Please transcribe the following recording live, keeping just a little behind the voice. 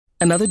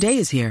Another day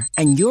is here,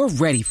 and you're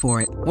ready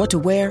for it. What to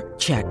wear?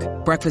 Check.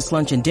 Breakfast,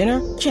 lunch, and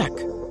dinner? Check.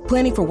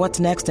 Planning for what's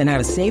next and how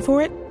to save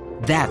for it?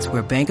 That's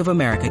where Bank of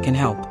America can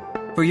help.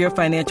 For your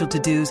financial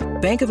to-dos,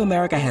 Bank of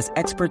America has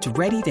experts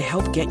ready to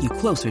help get you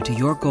closer to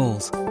your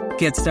goals.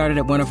 Get started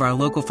at one of our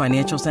local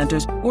financial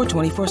centers or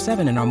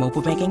 24/7 in our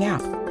mobile banking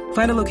app.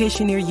 Find a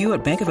location near you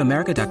at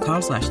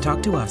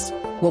bankofamerica.com/talktous.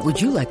 What would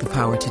you like the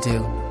power to do?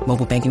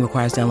 Mobile banking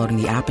requires downloading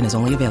the app and is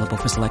only available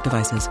for select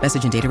devices.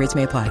 Message and data rates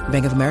may apply.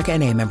 Bank of America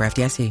N.A., member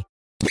FDIC.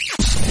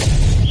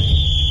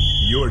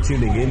 You're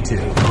tuning into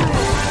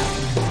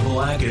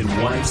Black and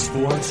White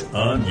Sports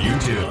on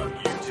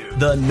YouTube.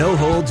 The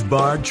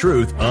no-holds-barred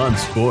truth on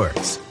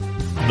sports.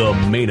 The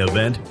main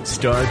event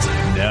starts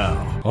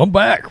now. I'm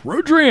back.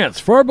 Rodrance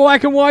for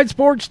Black and White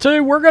Sports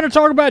 2. We're going to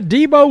talk about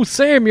Deebo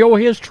Samuel,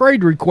 his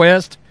trade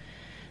request,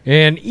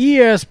 and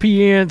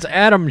ESPN's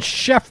Adam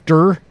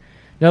Schefter.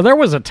 Now, there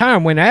was a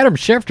time when Adam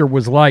Schefter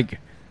was like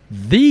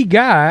the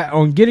guy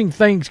on getting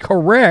things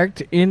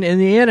correct in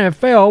the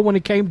NFL when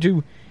it came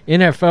to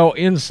NFL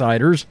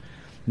insiders.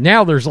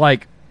 Now there's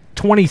like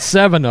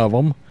 27 of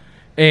them,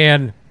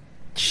 and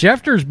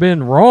Schefter's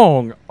been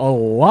wrong a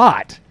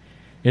lot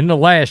in the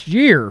last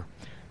year.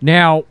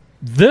 Now,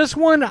 this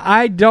one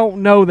I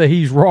don't know that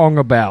he's wrong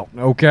about,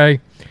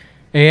 okay?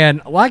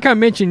 And like I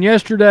mentioned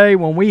yesterday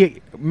when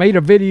we made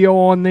a video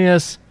on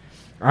this,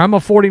 I'm a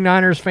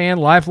 49ers fan,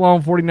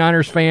 lifelong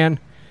 49ers fan.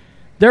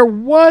 There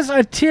was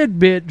a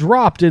tidbit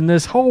dropped in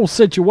this whole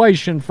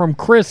situation from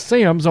Chris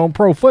Sims on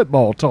Pro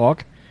Football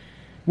Talk,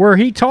 where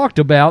he talked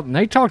about, and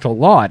they talked a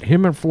lot,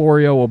 him and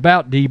Florio,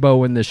 about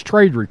Deebo and this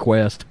trade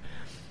request,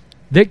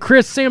 that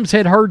Chris Sims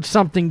had heard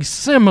something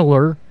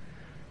similar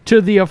to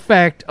the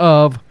effect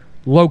of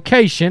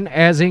location,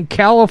 as in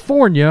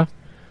California,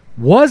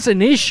 was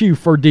an issue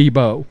for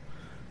Deebo.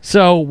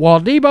 So while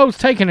Deebo's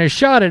taking a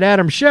shot at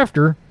Adam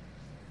Schefter,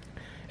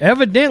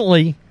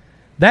 evidently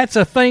that's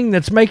a thing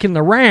that's making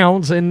the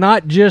rounds and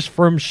not just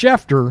from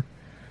Schefter.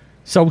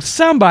 So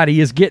somebody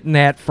is getting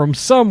that from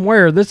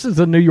somewhere. This is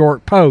the New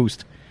York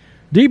Post.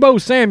 Deebo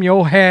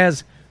Samuel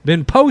has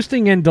been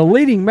posting and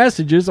deleting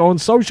messages on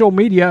social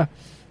media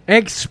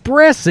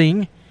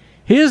expressing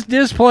his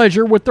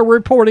displeasure with the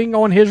reporting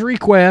on his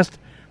request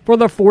for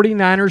the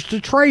 49ers to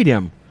trade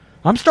him.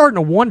 I'm starting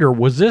to wonder,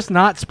 was this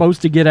not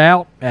supposed to get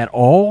out at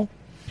all?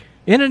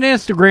 In an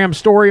Instagram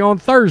story on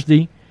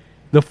Thursday,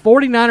 the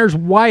 49ers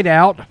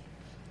wideout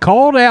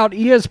called out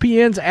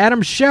ESPN's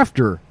Adam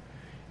Schefter.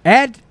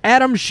 At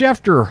Adam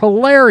Schefter,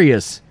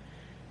 hilarious.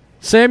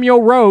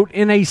 Samuel wrote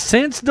in a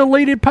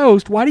since-deleted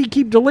post, why do you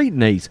keep deleting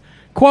these?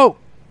 Quote,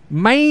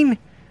 Maine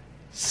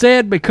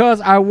said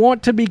because I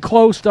want to be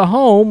close to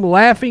home,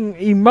 laughing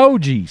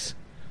emojis.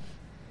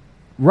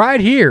 Right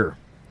here.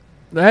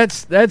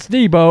 That's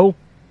Deebo.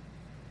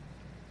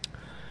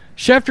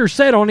 Schefter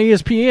said on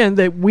ESPN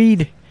that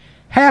we'd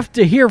have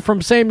to hear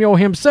from Samuel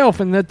himself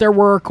and that there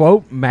were,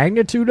 quote,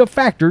 magnitude of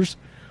factors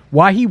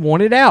why he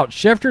wanted out.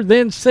 Schefter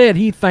then said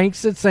he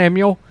thinks that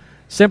Samuel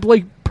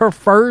simply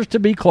prefers to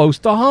be close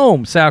to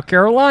home, South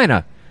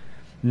Carolina,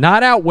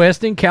 not out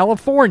west in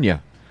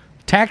California.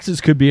 Taxes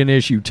could be an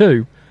issue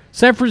too.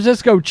 San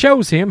Francisco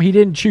chose him. He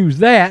didn't choose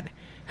that.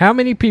 How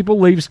many people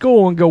leave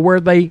school and go where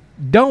they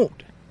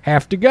don't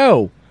have to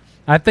go?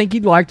 I think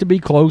he'd like to be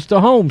close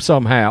to home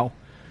somehow.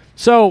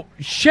 So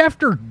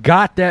Schefter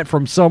got that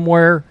from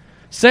somewhere.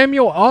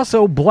 Samuel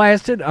also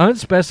blasted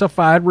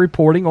unspecified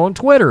reporting on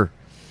Twitter.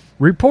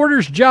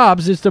 Reporters'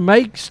 jobs is to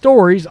make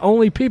stories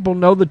only people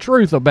know the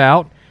truth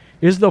about,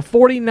 is the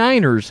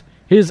 49ers,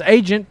 his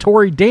agent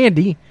Tory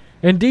Dandy,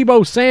 and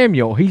Deebo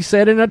Samuel, he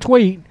said in a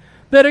tweet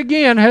that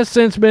again has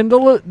since been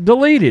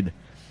deleted,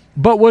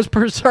 but was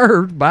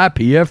preserved by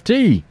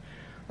PFT.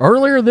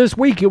 Earlier this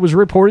week, it was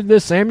reported that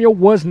Samuel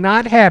was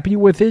not happy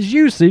with his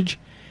usage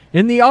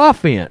in the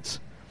offense.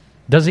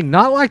 Does he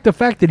not like the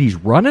fact that he's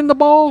running the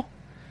ball?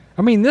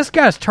 I mean, this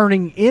guy's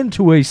turning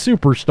into a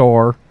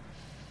superstar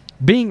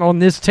being on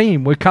this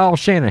team with Kyle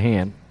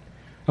Shanahan.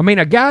 I mean,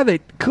 a guy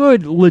that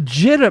could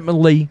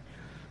legitimately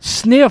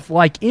sniff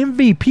like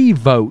MVP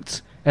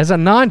votes as a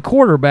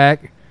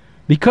non-quarterback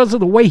because of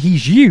the way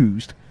he's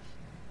used.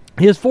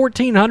 His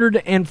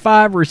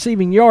 1,405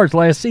 receiving yards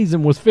last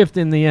season was fifth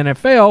in the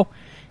NFL.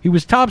 He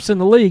was tops in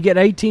the league at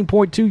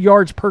 18.2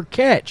 yards per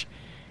catch.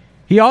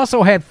 He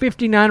also had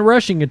 59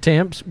 rushing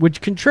attempts,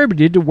 which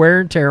contributed to wear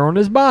and tear on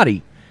his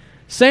body.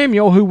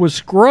 Samuel, who was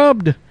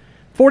scrubbed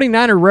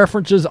 49er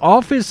references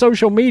off his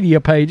social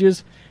media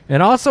pages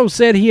and also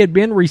said he had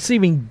been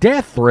receiving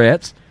death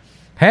threats,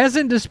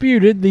 hasn't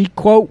disputed the,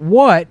 quote,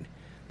 what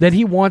that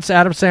he wants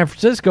out of San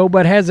Francisco,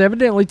 but has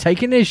evidently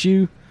taken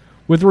issue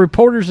with the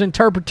reporter's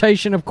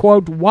interpretation of,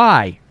 quote,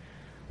 why.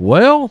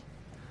 Well,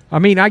 I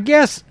mean, I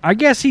guess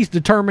he's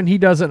determined he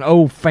doesn't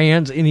owe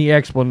fans any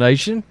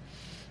explanation.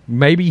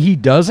 Maybe he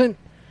doesn't.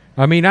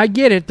 I mean, I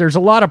get it. There's a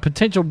lot of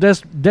potential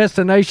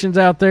destinations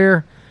out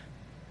there.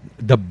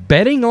 The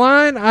betting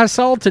line I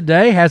saw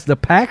today has the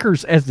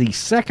Packers as the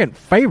second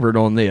favorite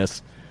on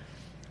this.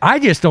 I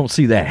just don't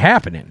see that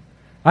happening.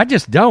 I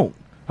just don't.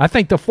 I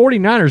think the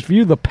 49ers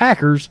view the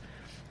Packers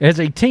as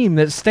a team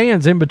that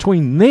stands in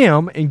between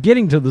them and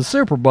getting to the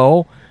Super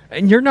Bowl,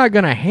 and you're not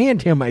going to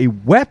hand him a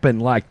weapon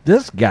like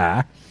this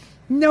guy.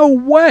 No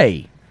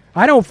way.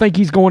 I don't think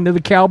he's going to the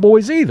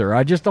Cowboys either.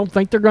 I just don't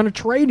think they're going to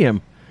trade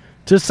him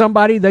to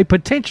somebody they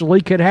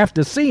potentially could have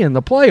to see in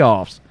the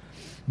playoffs.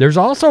 There's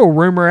also a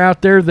rumor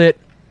out there that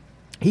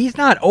he's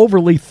not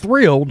overly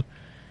thrilled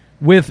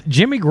with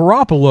Jimmy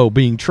Garoppolo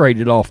being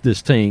traded off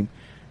this team.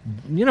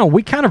 You know,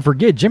 we kind of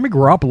forget Jimmy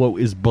Garoppolo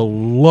is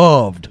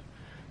beloved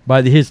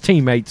by his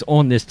teammates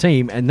on this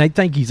team, and they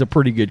think he's a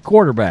pretty good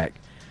quarterback.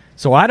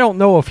 So I don't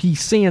know if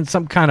he's seeing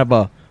some kind of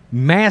a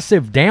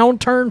massive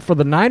downturn for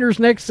the Niners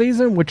next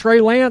season with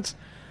Trey Lance.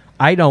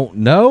 I don't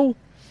know.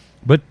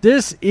 But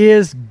this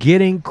is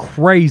getting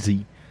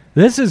crazy.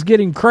 This is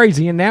getting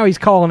crazy, and now he's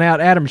calling out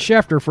Adam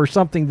Schefter for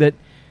something that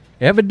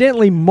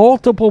evidently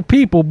multiple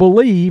people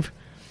believe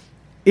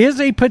is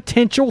a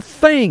potential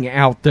thing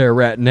out there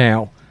right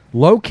now.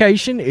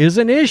 Location is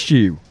an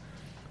issue.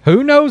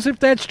 Who knows if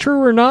that's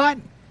true or not?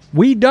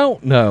 We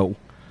don't know.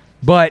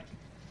 But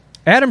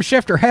Adam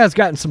Schefter has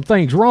gotten some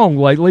things wrong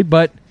lately,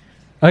 but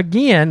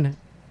again,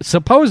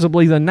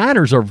 supposedly the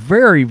Niners are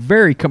very,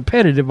 very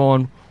competitive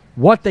on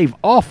what they've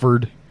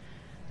offered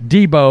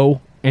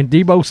Debo, and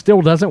Debo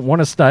still doesn't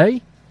want to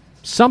stay.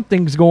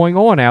 Something's going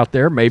on out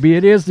there. Maybe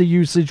it is the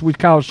usage with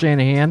Kyle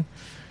Shanahan.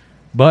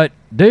 But,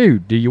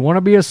 dude, do you want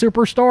to be a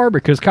superstar?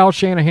 Because Kyle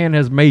Shanahan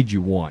has made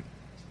you one.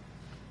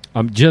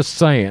 I'm just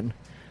saying.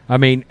 I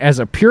mean, as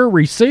a pure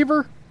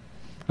receiver,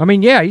 I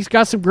mean, yeah, he's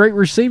got some great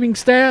receiving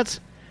stats,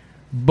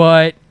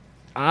 but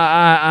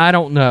I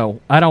don't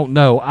know. I don't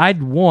know.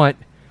 I'd want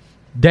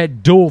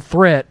that dual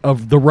threat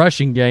of the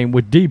rushing game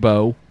with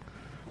Debo,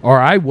 or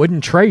I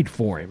wouldn't trade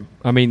for him.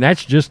 I mean,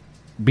 that's just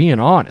being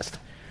honest.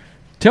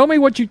 Tell me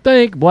what you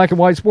think, black and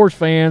white sports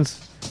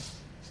fans.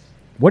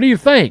 What do you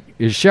think?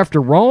 Is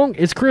Schefter wrong?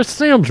 Is Chris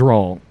Sims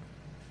wrong?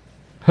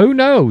 Who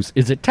knows?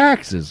 Is it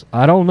taxes?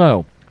 I don't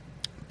know.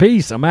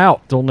 Peace. I'm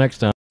out. Till next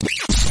time.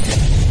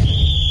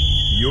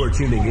 You're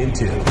tuning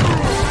into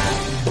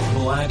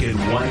Black and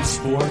White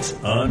Sports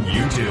on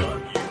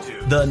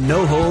YouTube. The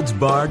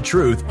no-holds-barred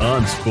truth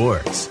on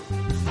sports.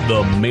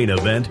 The main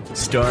event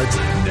starts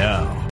now.